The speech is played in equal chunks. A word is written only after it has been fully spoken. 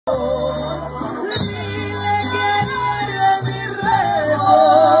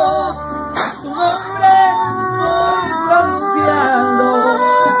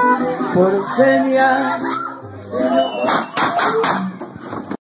El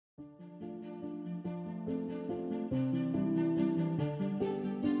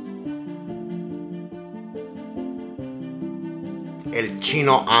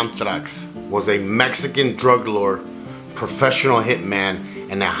Chino Antrax was a Mexican drug lord, professional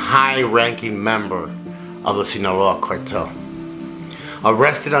hitman, and a high-ranking member of the Sinaloa cartel.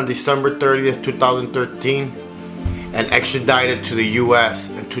 Arrested on December 30th, 2013, and extradited to the US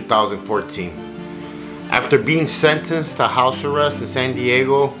in 2014. After being sentenced to house arrest in San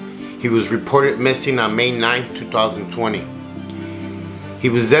Diego, he was reported missing on May 9th, 2020. He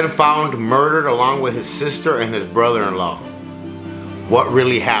was then found murdered along with his sister and his brother-in-law. What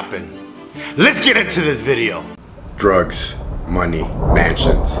really happened? Let's get into this video. Drugs, money,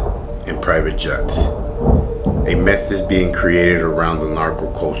 mansions, and private jets. A myth is being created around the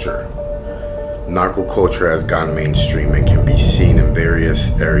narco culture. Narco culture has gone mainstream and can be seen in various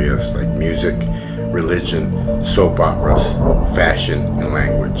areas like music, religion, soap operas, fashion, and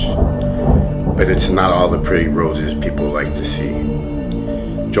language. But it's not all the pretty roses people like to see.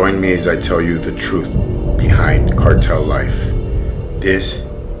 Join me as I tell you the truth behind cartel life. This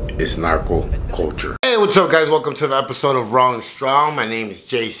is narco culture. Hey, what's up guys? Welcome to the episode of Raw and Strong. My name is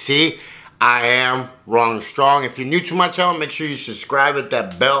JC. I am Raw and Strong. If you're new to my channel, make sure you subscribe, hit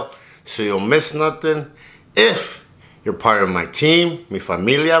that bell so you don't miss nothing. If you're part of my team, mi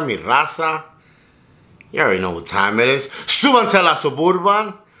familia, mi raza, you already know what time it is. Súbanse a la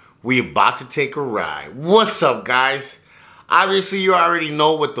Suburban. We about to take a ride. What's up guys? Obviously you already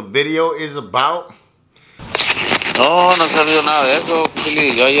know what the video is about. No, no he sabido nada de eso,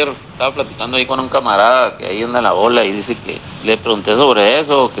 Philly. Yo ayer estaba platicando ahí con un camarada que ahí anda en la bola y dice que le pregunté sobre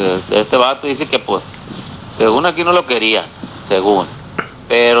eso, que este vato dice que pues, según aquí no lo querían, según.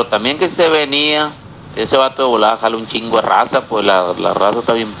 Pero también que se venía, ese vato de volada jala un chingo de raza, pues la raza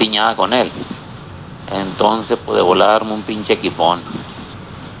está bien piñada con él. Entonces, pues de volada arma un pinche equipón.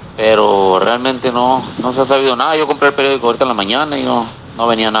 Pero realmente no se ha sabido nada. Yo compré el periódico ahorita en la mañana y no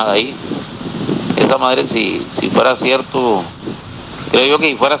venía nada ahí. Esa madre, si fuera cierto, creo yo que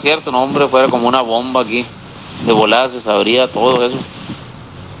si fuera cierto, no hombre, fuera como una bomba aquí. De volada se sabría todo eso.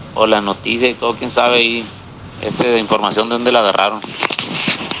 O las noticias y todo, quién sabe ahí, de información de dónde la agarraron.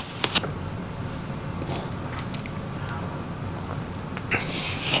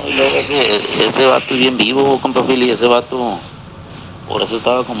 Y luego ese vato es bien vivo, compa Philly, ese vato, por eso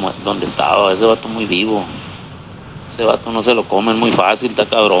estaba como donde estaba, ese vato muy vivo. Ese vato no se lo comen muy fácil, está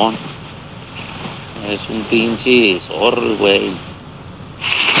cabrón. Es un pinche zorro, güey.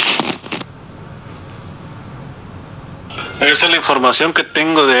 Esa es la información que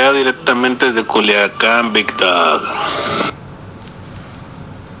tengo de allá directamente desde Culiacán, Big Dog.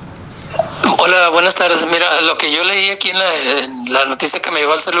 Hola, buenas tardes. Mira, lo que yo leí aquí en la noticia que me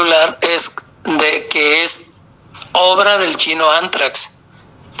llegó al celular es de que es obra del Chino Antrax,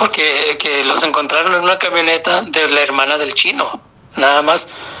 porque que los encontraron en una camioneta de la hermana del Chino, nada más.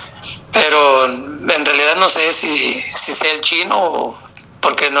 Pero en realidad no sé si sea el Chino o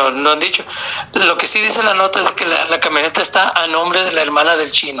porque no han dicho. Lo que sí dice la nota es que la camioneta está a nombre de la hermana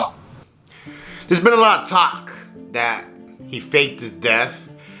del Chino. There's been a lot of talk that he faked his death,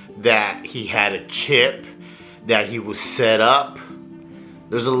 that he had a chip, that he was set up.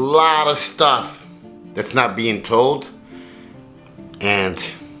 There's a lot of stuff that's not being told. And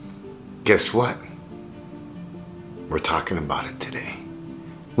guess what? We're talking about it today.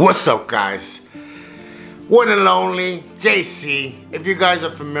 What's up guys? One and only JC. If you guys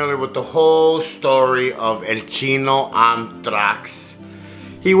are familiar with the whole story of El Chino Antrax,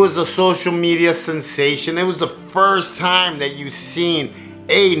 he was a social media sensation. It was the first time that you've seen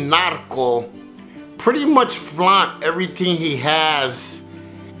a narco pretty much flaunt everything he has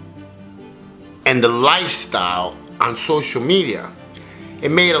and the lifestyle on social media.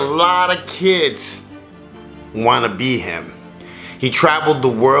 It made a lot of kids want to be him. He traveled the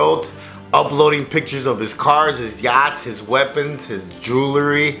world, uploading pictures of his cars, his yachts, his weapons, his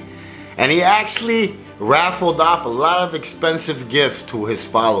jewelry, and he actually raffled off a lot of expensive gifts to his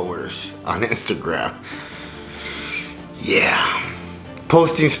followers on Instagram. Yeah.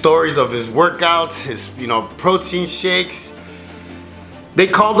 Posting stories of his workouts, his, protein shakes. They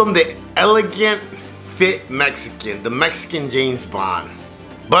called him the elegant, fit Mexican, the Mexican James Bond.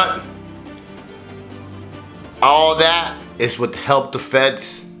 But all that is what helped the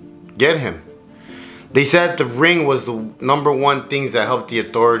feds get him. They said the ring was the #1 things that helped the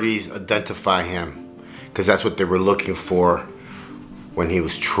authorities identify him, because that's what they were looking for when he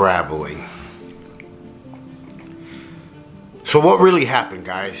was traveling. So what really happened,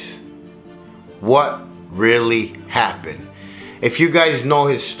 guys? What really happened? If you guys know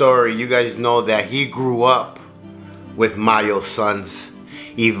his story, you guys know that he grew up with Mayo's sons.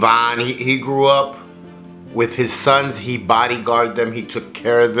 Ivan, he grew up with his sons. He bodyguarded them. He took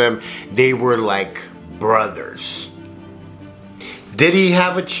care of them. They were like brothers. Did he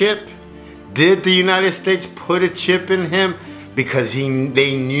have a chip? Did the United States put a chip in him because they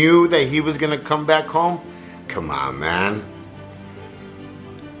knew that he was going to come back home? Come on, man.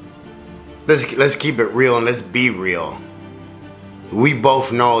 Let's keep it real and let's be real. We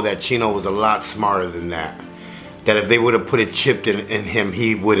both know that Chino was a lot smarter than that. That if they would have put a chip in him,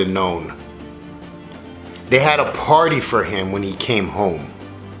 he would have known. They had a party for him when he came home.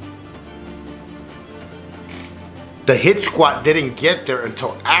 The hit squad didn't get there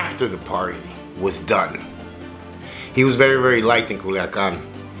until after the party was done. He was very, very liked in Culiacán.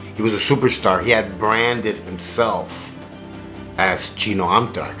 He was a superstar. He had branded himself as Chino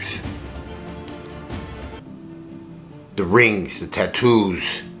Antrax. The rings, the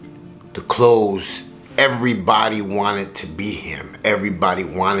tattoos, the clothes, everybody wanted to be him. Everybody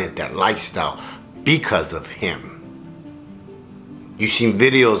wanted that lifestyle because of him. You've seen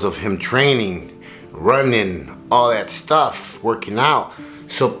videos of him training, running, all that stuff, working out.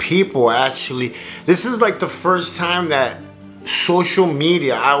 So people actually, this is like the first time that social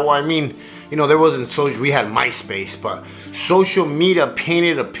media, I mean, you know, there wasn't social, we had MySpace, but social media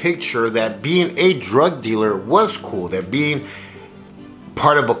painted a picture that being a drug dealer was cool, that being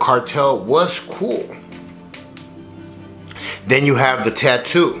part of a cartel was cool. Then you have the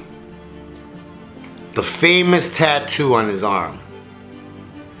tattoo. The famous tattoo on his arm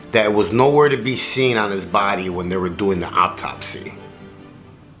that was nowhere to be seen on his body when they were doing the autopsy.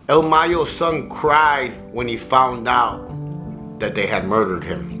 El Mayo's son cried when he found out that they had murdered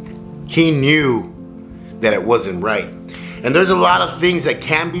him. He knew that it wasn't right. And there's a lot of things that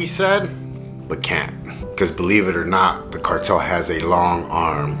can be said, but can't. Because believe it or not, the cartel has a long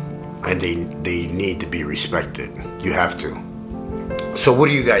arm and they need to be respected. You have to. So what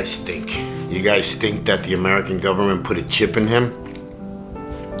do you guys think? You guys think that the American government put a chip in him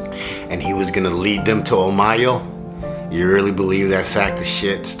and he was gonna lead them to El Mayo? You really believe that sack of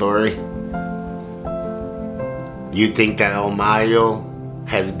shit story? You think that El Mayo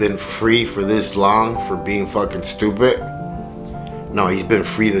has been free for this long for being fucking stupid? No, he's been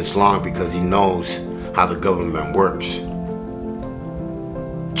free this long because he knows how the government works.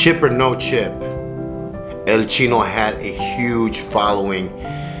 Chip or no chip, El Chino had a huge following,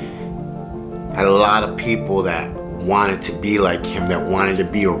 had a lot of people that wanted to be like him, that wanted to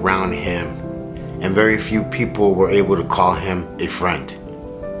be around him, and very few people were able to call him a friend.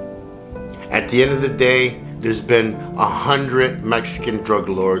 At the end of the day, there's been 100 Mexican drug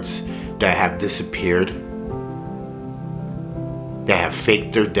lords that have disappeared, that have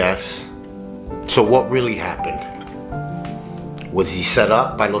faked their deaths. So what really happened? Was he set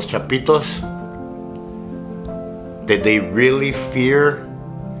up by Los Chapitos? Did they really fear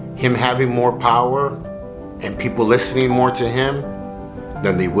him having more power and people listening more to him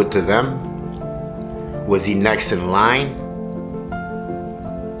than they would to them? Was he next in line?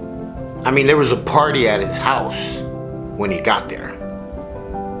 I mean, there was a party at his house when he got there.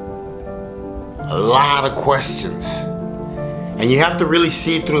 A lot of questions. And you have to really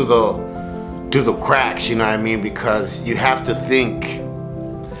see through the cracks, you know what I mean? Because you have to think,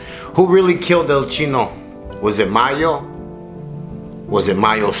 who really killed El Chino? Was it Mayo? Was it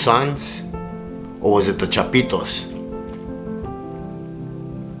Mayo's sons? Or was it the Chapitos?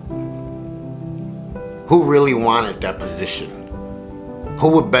 Who really wanted that position? Who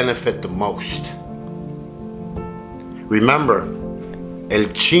would benefit the most? Remember, El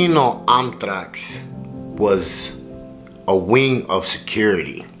Chino Antrax was a wing of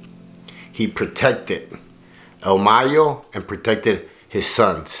security. He protected El Mayo and protected his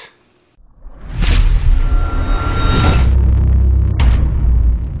sons.